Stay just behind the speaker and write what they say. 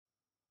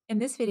In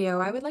this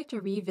video, I would like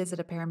to revisit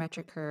a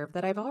parametric curve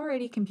that I've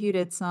already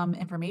computed some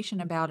information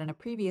about in a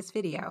previous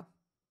video.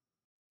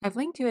 I've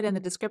linked to it in the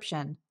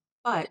description,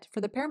 but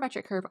for the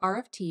parametric curve r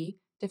of t,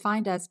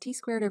 defined as t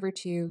squared over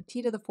 2,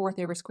 t to the fourth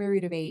over square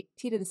root of 8,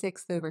 t to the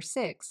sixth over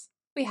 6,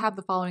 we have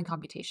the following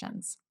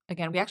computations.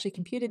 Again, we actually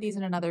computed these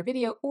in another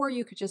video, or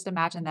you could just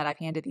imagine that I've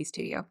handed these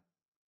to you.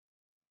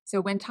 So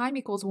when time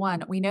equals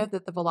 1, we know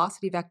that the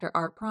velocity vector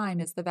r prime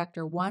is the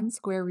vector 1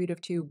 square root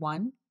of 2,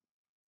 1,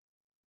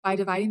 by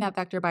dividing that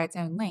vector by its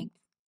own length.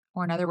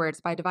 Or in other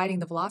words, by dividing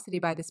the velocity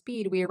by the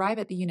speed, we arrive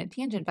at the unit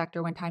tangent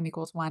vector when time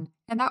equals 1,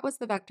 and that was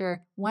the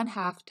vector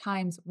 1/2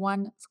 times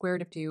 1 square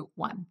root of 2,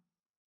 1.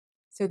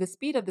 So the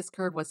speed of this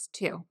curve was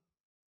 2.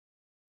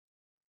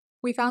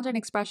 We found an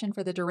expression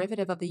for the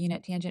derivative of the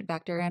unit tangent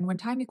vector, and when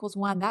time equals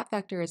 1, that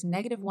vector is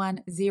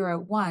 -1, 0,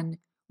 1,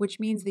 which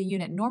means the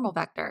unit normal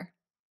vector,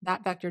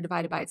 that vector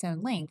divided by its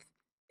own length,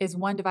 is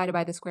 1 divided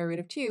by the square root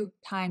of 2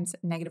 times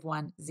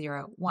 -1,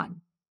 0,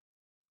 1.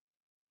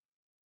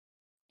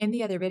 In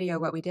the other video,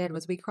 what we did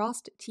was we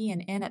crossed t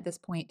and n at this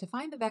point to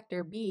find the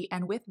vector b,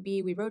 and with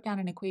b, we wrote down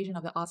an equation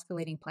of the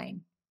osculating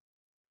plane.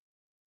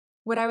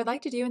 What I would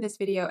like to do in this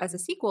video as a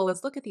sequel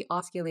is look at the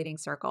osculating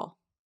circle.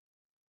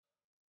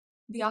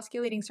 The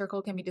osculating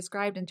circle can be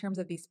described in terms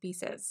of these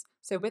pieces.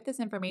 So with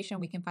this information,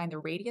 we can find the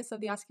radius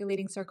of the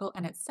osculating circle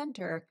and its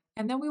center,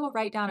 and then we will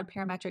write down a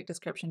parametric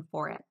description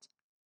for it.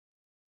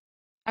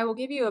 I will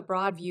give you a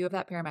broad view of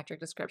that parametric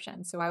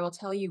description. So I will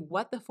tell you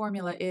what the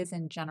formula is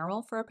in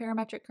general for a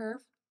parametric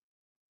curve.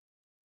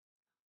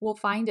 We'll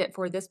find it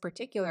for this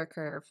particular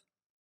curve.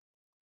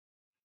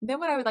 Then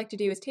what I would like to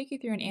do is take you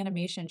through an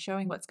animation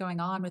showing what's going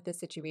on with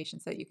this situation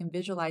so that you can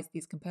visualize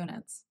these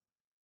components.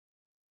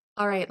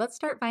 All right, let's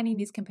start finding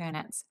these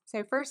components.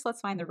 So first,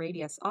 let's find the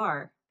radius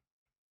r.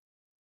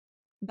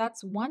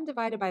 That's 1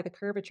 divided by the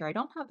curvature. I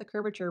don't have the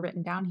curvature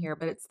written down here,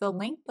 but it's the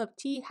length of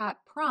t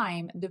hat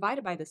prime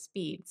divided by the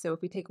speed. So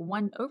if we take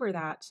 1 over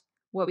that,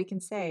 what we can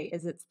say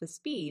is it's the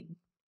speed,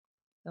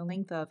 the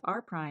length of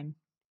r prime.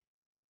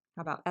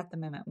 How about at the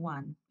moment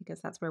 1,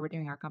 because that's where we're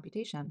doing our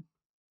computation,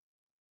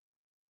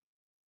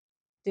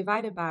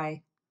 divided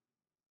by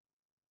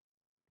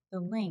the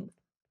length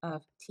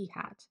of t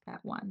hat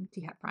at 1,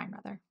 t hat prime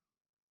rather.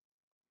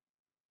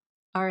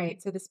 All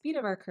right, so the speed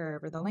of our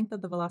curve, or the length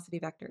of the velocity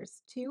vector,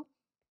 is 2.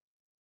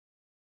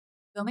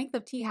 The length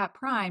of t hat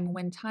prime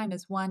when time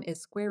is 1 is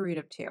square root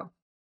of 2.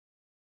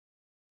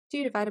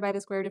 2 divided by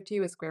the square root of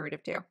 2 is square root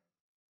of 2.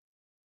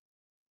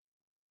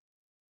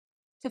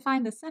 To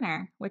find the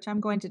center, which I'm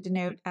going to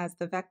denote as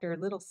the vector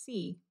little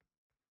c,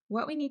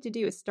 what we need to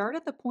do is start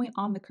at the point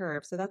on the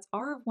curve, so that's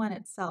r of 1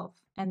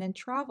 itself, and then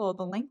travel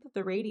the length of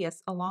the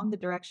radius along the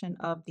direction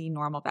of the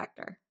normal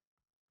vector.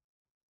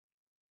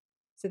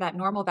 So that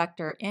normal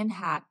vector n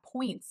hat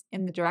points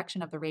in the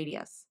direction of the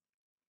radius.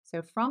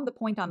 So from the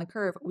point on the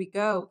curve, we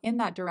go in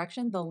that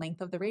direction, the length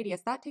of the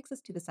radius. That takes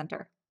us to the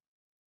center.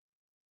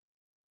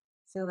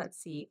 So let's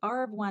see,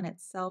 r of 1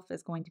 itself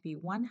is going to be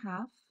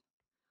 1/2.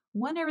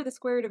 1 over the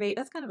square root of 8,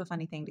 that's kind of a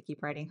funny thing to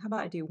keep writing. How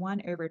about I do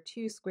 1 over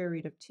 2 square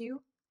root of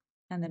 2,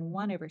 and then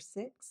 1 over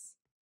 6,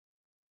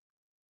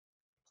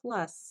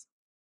 plus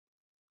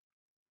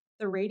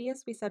the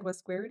radius we said was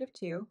square root of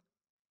 2,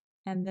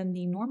 and then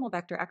the normal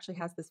vector actually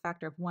has this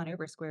factor of 1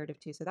 over square root of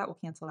 2, so that will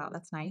cancel out.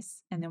 That's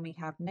nice. And then we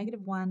have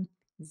 -1,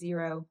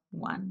 0,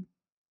 1.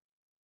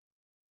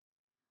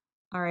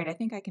 All right, I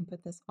think I can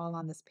put this all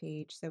on this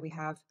page. So we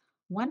have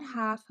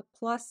 1/2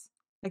 plus,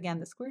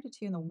 again, the square root of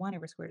 2 and the 1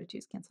 over square root of 2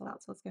 is canceled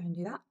out. So let's go ahead and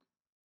do that.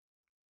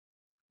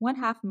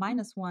 1/2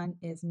 minus 1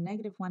 is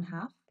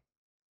 -1/2.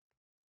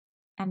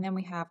 And then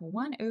we have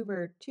 1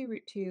 over 2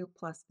 root 2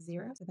 plus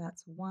 0. So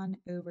that's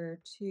 1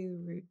 over 2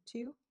 root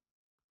 2.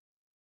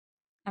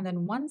 And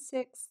then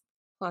 1/6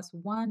 plus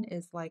 1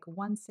 is like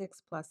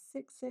 1/6 plus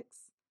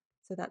 6/6.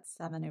 So that's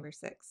 7 over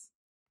 6.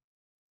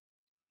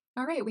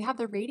 All right, we have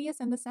the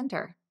radius in the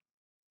center.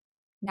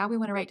 Now we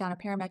want to write down a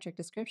parametric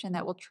description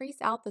that will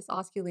trace out this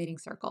osculating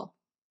circle.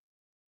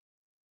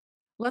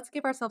 Let's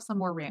give ourselves some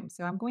more room.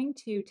 So I'm going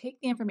to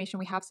take the information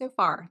we have so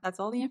far. That's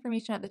all the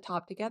information at the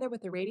top together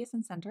with the radius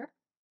and center.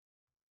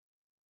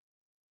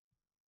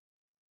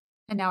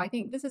 And now I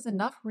think this is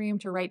enough room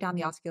to write down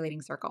the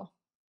osculating circle.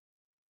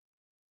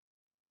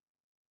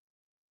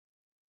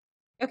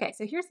 Okay,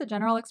 so here's the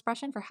general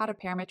expression for how to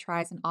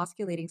parametrize an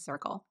osculating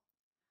circle.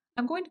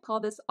 I'm going to call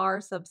this r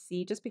sub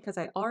c just because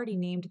I already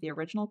named the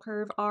original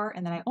curve r,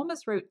 and then I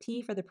almost wrote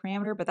t for the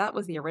parameter, but that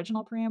was the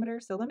original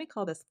parameter, so let me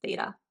call this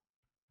theta.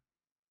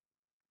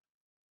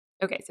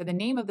 Okay, so the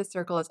name of the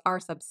circle is r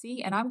sub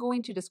c, and I'm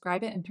going to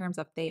describe it in terms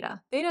of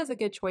theta. Theta is a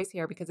good choice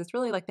here because it's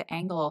really like the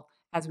angle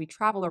as we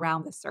travel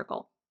around this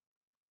circle.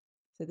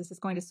 So this is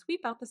going to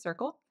sweep out the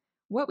circle.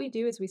 What we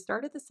do is we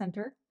start at the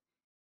center,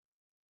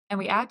 and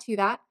we add to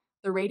that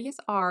the radius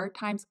r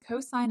times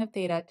cosine of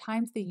theta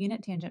times the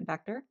unit tangent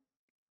vector,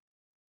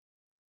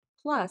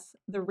 plus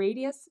the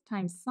radius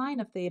times sine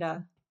of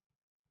theta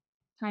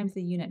times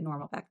the unit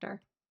normal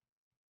vector.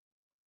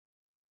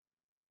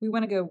 We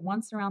want to go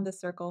once around this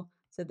circle,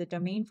 so the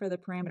domain for the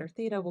parameter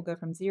theta will go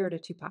from 0 to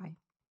 2 pi.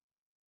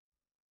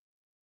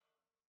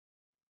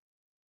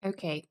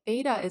 Okay,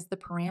 theta is the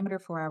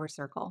parameter for our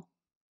circle.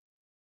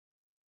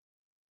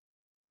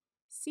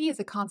 C is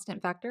a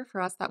constant vector.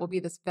 For us, that will be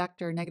this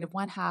vector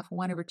 -1/2,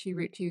 1 over 2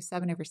 root 2,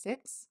 7 over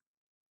 6.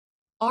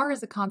 R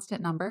is a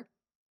constant number.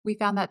 We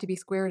found that to be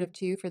square root of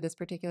 2 for this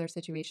particular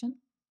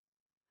situation.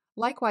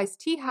 Likewise,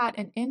 t hat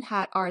and n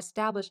hat are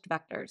established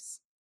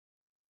vectors.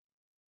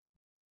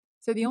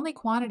 So the only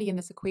quantity in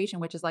this equation,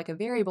 which is like a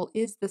variable,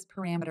 is this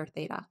parameter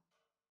theta.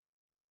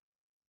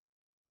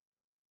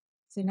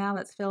 So now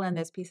let's fill in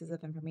those pieces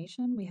of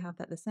information. We have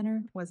that the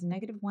center was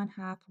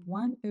 -1/2,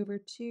 1 over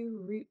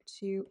 2 root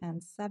 2,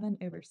 and 7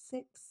 over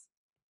 6.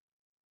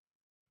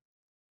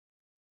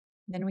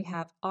 Then we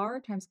have r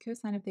times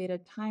cosine of theta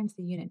times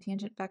the unit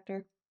tangent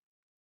vector.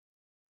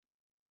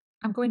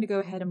 I'm going to go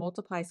ahead and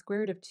multiply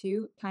square root of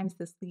 2 times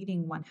this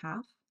leading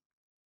 1/2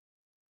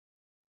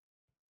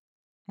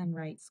 and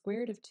write square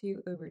root of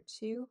 2 over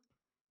 2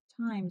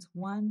 times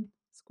 1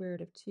 square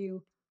root of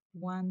 2,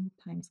 1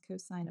 times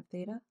cosine of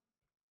theta.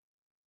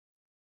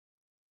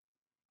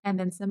 And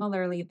then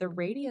similarly, the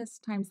radius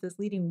times this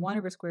leading 1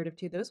 over square root of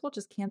 2, those will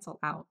just cancel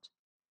out.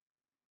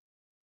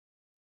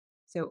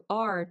 So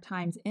r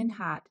times n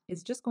hat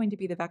is just going to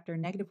be the vector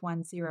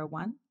 -1, 0,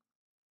 1.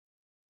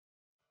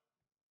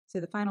 So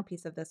the final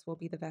piece of this will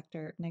be the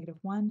vector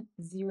 -1,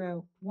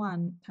 0,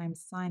 1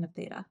 times sine of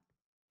theta.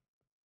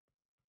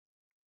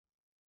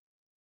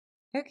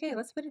 Okay,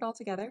 let's put it all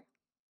together.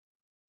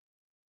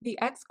 The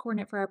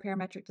x-coordinate for our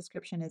parametric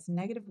description is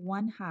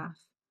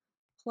 -1/2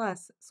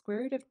 plus square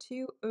root of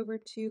 2 over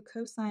 2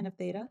 cosine of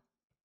theta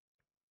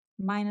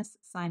minus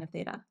sine of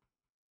theta.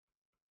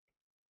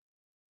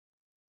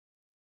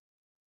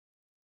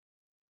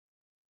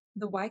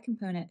 The y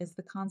component is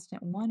the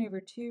constant 1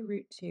 over 2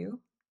 root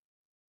 2,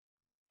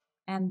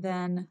 and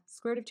then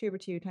square root of 2 over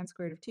 2 times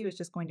square root of 2 is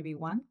just going to be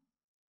 1.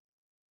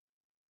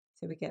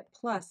 So we get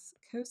plus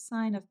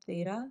cosine of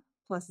theta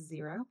plus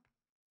 0.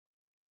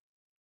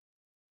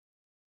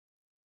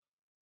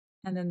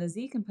 And then the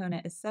z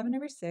component is 7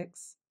 over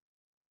 6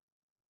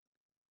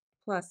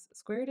 plus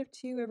square root of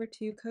 2 over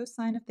 2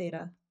 cosine of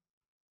theta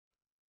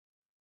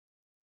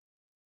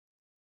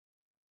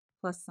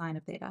plus sine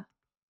of theta.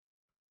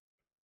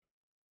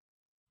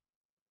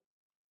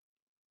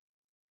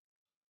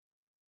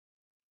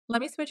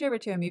 Let me switch over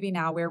to a movie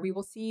now where we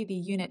will see the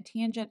unit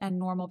tangent and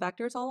normal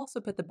vectors. I'll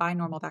also put the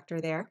binormal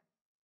vector there.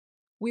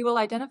 We will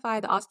identify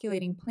the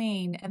osculating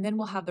plane, and then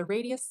we'll have the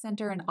radius,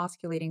 center, and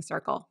osculating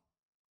circle.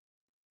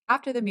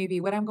 After the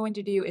movie, what I'm going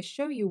to do is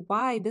show you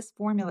why this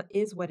formula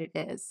is what it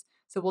is.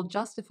 So we'll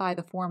justify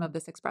the form of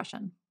this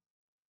expression.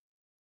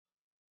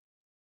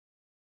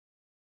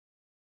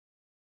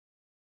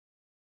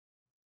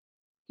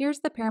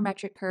 Here's the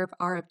parametric curve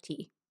r of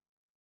t.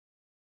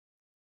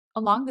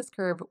 Along this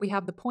curve, we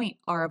have the point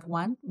r of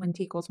 1 when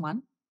t equals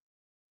 1.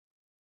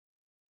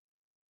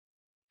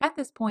 At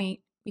this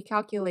point, we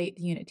calculate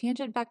the unit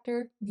tangent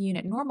vector, the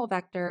unit normal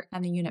vector,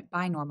 and the unit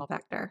binormal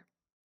vector.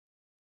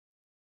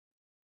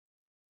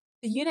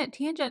 The unit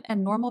tangent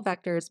and normal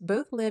vectors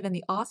both live in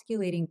the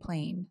osculating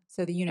plane,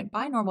 so the unit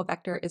binormal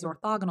vector is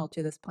orthogonal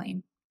to this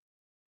plane.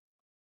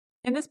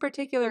 In this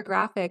particular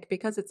graphic,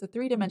 because it's a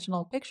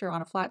three-dimensional picture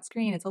on a flat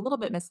screen, it's a little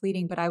bit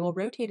misleading, but I will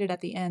rotate it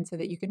at the end so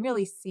that you can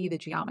really see the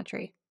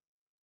geometry.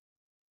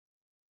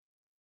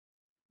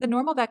 The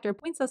normal vector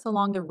points us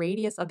along the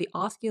radius of the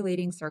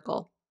osculating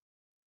circle.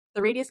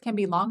 The radius can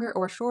be longer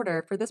or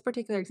shorter. For this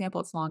particular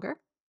example, it's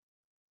longer.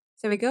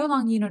 So we go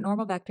along the unit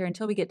normal vector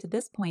until we get to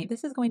this point.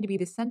 This is going to be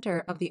the center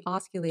of the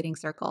osculating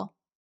circle.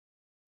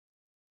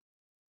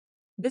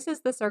 This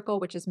is the circle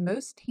which is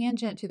most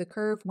tangent to the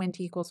curve when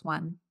t equals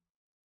 1.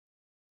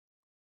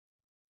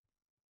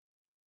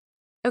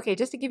 Okay,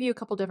 just to give you a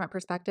couple different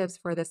perspectives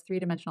for this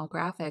three-dimensional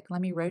graphic,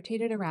 let me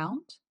rotate it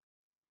around.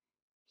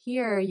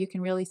 Here you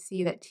can really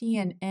see that t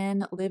and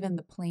n live in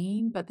the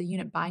plane, but the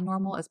unit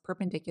binormal is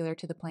perpendicular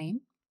to the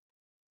plane.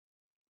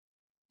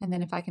 And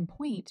then if I can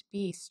point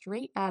B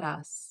straight at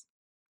us,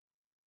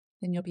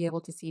 then you'll be able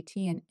to see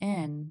t and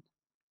n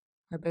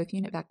are both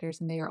unit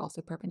vectors and they are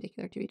also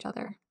perpendicular to each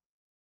other.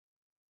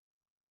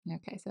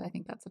 Okay, so I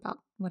think that's about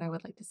what I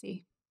would like to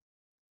see.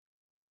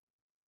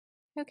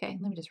 Okay,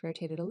 let me just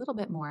rotate it a little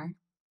bit more.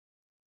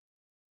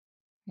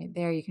 Right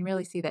there, you can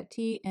really see that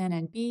t, n,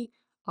 and b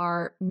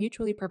are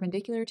mutually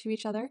perpendicular to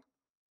each other.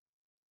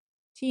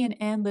 T and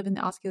n live in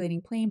the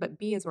osculating plane, but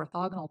b is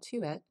orthogonal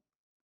to it.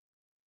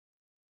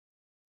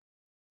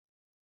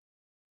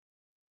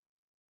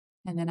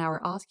 And then our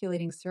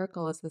osculating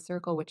circle is the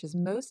circle which is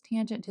most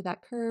tangent to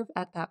that curve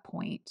at that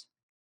point.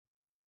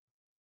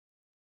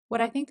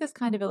 What I think this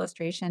kind of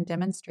illustration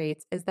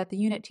demonstrates is that the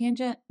unit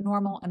tangent,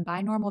 normal, and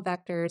binormal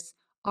vectors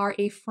are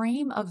a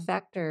frame of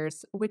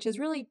vectors which is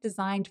really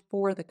designed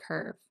for the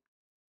curve.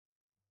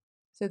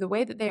 So the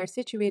way that they are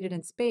situated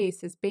in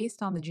space is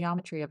based on the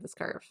geometry of this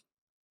curve.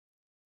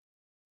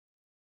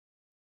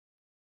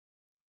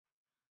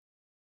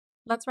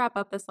 Let's wrap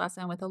up this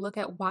lesson with a look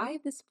at why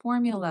this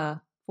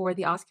formula for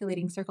the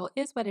osculating circle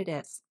is what it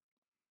is.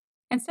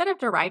 Instead of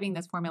deriving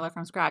this formula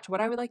from scratch,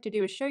 what I would like to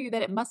do is show you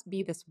that it must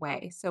be this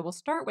way. So we'll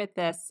start with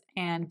this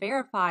and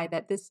verify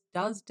that this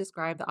does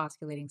describe the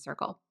osculating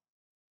circle.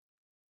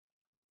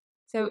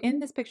 So in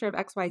this picture of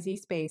XYZ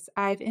space,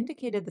 I've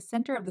indicated the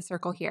center of the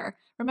circle here.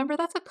 Remember,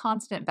 that's a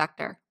constant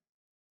vector.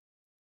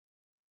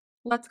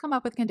 Let's come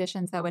up with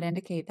conditions that would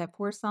indicate that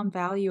for some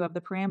value of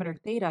the parameter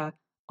theta,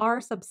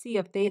 r sub c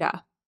of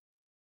theta,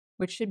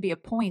 which should be a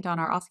point on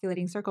our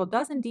osculating circle,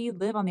 does indeed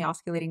live on the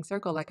osculating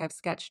circle like I've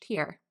sketched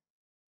here.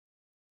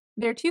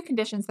 There are two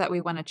conditions that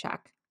we want to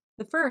check.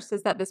 The first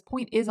is that this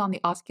point is on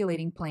the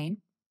osculating plane.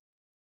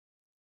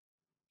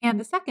 And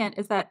the second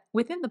is that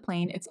within the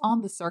plane, it's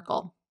on the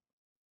circle.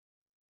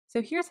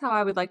 So here's how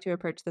I would like to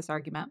approach this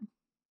argument.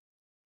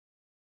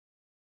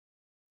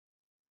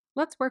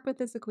 Let's work with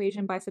this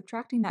equation by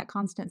subtracting that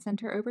constant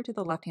center over to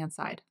the left-hand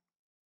side.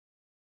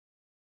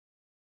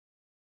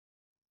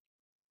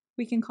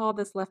 We can call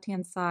this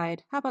left-hand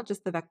side, how about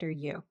just the vector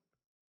u?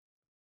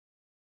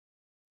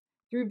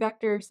 Through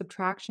vector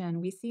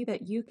subtraction, we see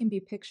that u can be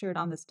pictured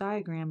on this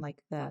diagram like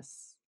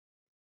this.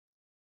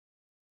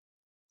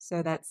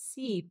 So that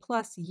c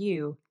plus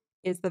u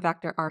is the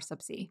vector r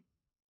sub c.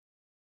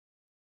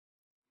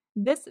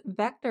 This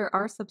vector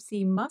r sub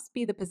c must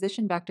be the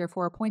position vector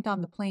for a point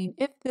on the plane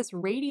if this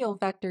radial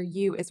vector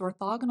u is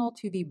orthogonal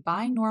to the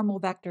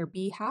binormal vector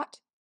b hat,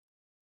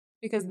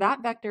 because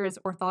that vector is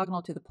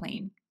orthogonal to the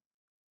plane.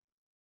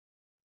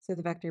 So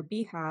the vector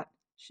b hat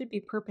should be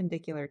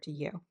perpendicular to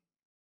u.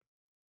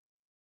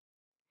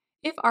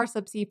 If r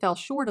sub c fell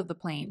short of the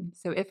plane,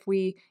 so if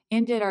we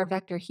ended our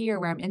vector here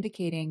where I'm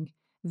indicating,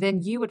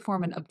 then u would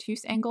form an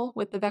obtuse angle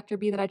with the vector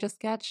b that I just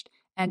sketched,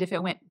 and if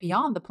it went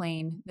beyond the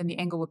plane, then the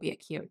angle would be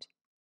acute.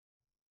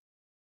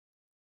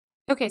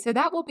 Okay, so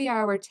that will be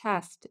our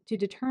test to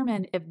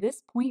determine if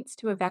this points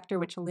to a vector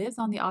which lives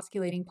on the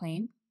osculating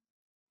plane.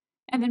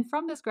 And then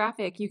from this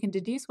graphic, you can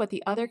deduce what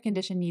the other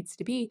condition needs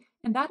to be,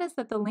 and that is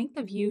that the length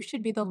of u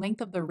should be the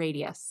length of the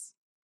radius.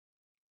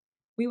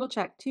 We will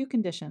check two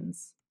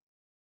conditions: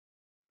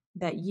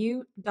 that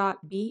u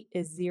dot b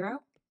is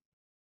 0,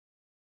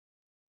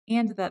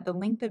 and that the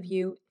length of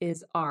u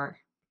is r,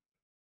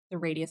 the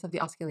radius of the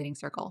osculating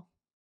circle.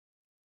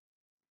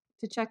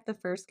 To check the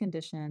first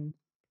condition,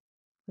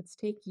 let's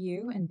take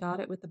u and dot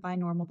it with the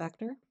binormal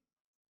vector.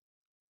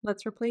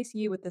 Let's replace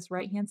u with this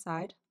right-hand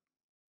side.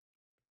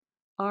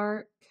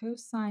 R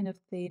cosine of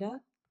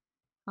theta,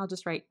 I'll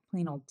just write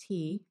plain old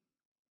t,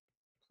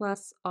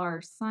 plus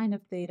r sine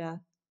of theta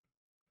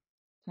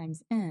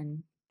times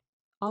n,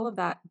 all of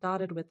that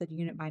dotted with the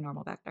unit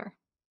binormal vector.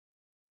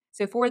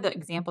 So for the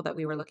example that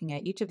we were looking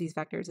at, each of these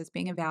vectors is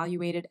being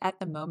evaluated at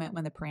the moment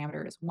when the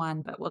parameter is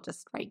 1, but we'll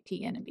just write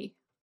t, n, and b.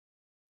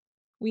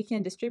 We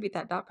can distribute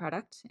that dot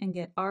product and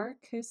get r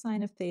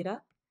cosine of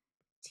theta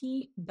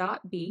t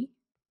dot b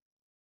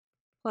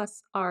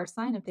plus r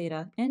sine of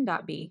theta n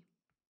dot b,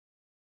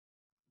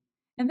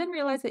 and then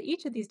realize that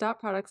each of these dot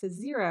products is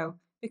 0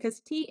 because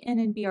t, n,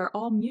 and b are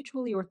all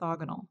mutually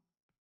orthogonal.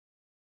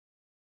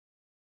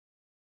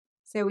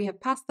 So we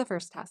have passed the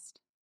first test.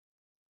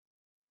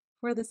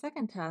 For the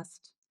second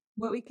test,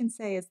 what we can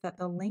say is that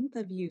the length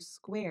of u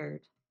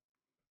squared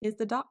is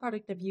the dot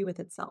product of u with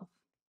itself.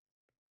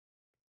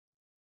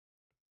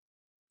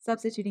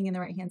 Substituting in the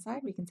right-hand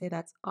side, we can say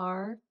that's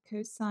r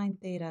cosine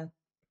theta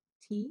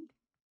t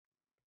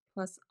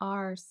plus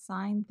r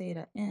sine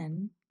theta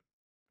n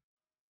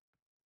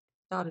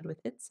dotted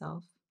with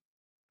itself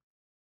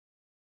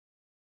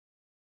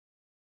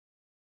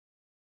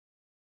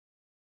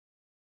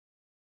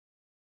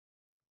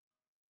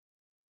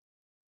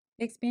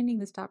expanding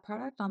this dot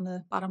product on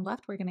the bottom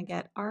left, we're going to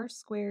get r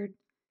squared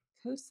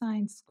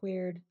cosine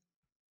squared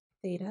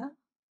theta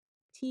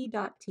t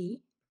dot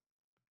t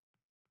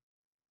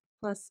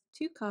plus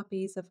 2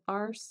 copies of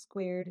r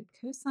squared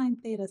cosine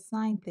theta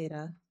sine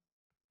theta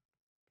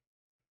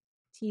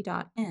t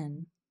dot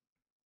n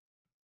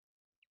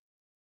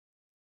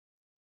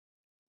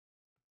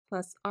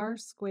plus r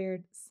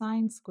squared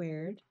sine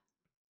squared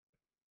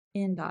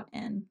n dot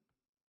n.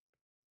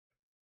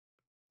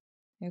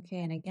 Okay,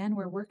 and again,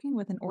 we're working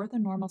with an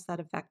orthonormal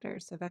set of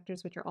vectors, so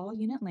vectors which are all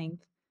unit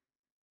length,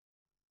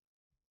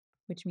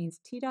 which means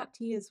t dot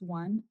t is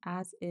 1,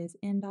 as is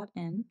n dot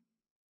n,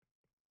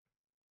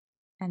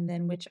 and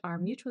then which are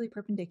mutually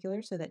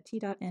perpendicular so that t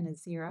dot n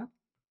is 0.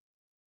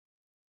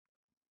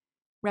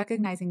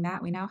 Recognizing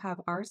that, we now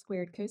have r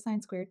squared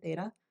cosine squared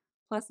theta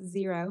plus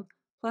 0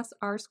 plus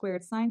r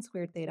squared sine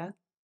squared theta,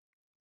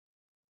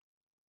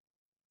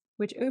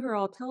 which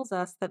overall tells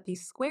us that the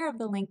square of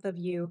the length of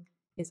u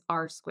is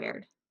r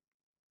squared.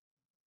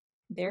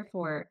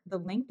 Therefore, the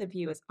length of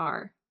u is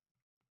r.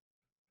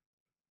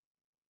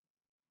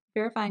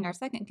 Verifying our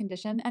second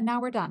condition, and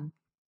now we're done.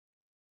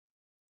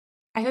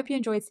 I hope you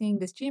enjoyed seeing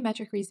this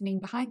geometric reasoning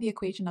behind the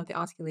equation of the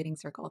osculating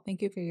circle.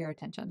 Thank you for your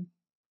attention.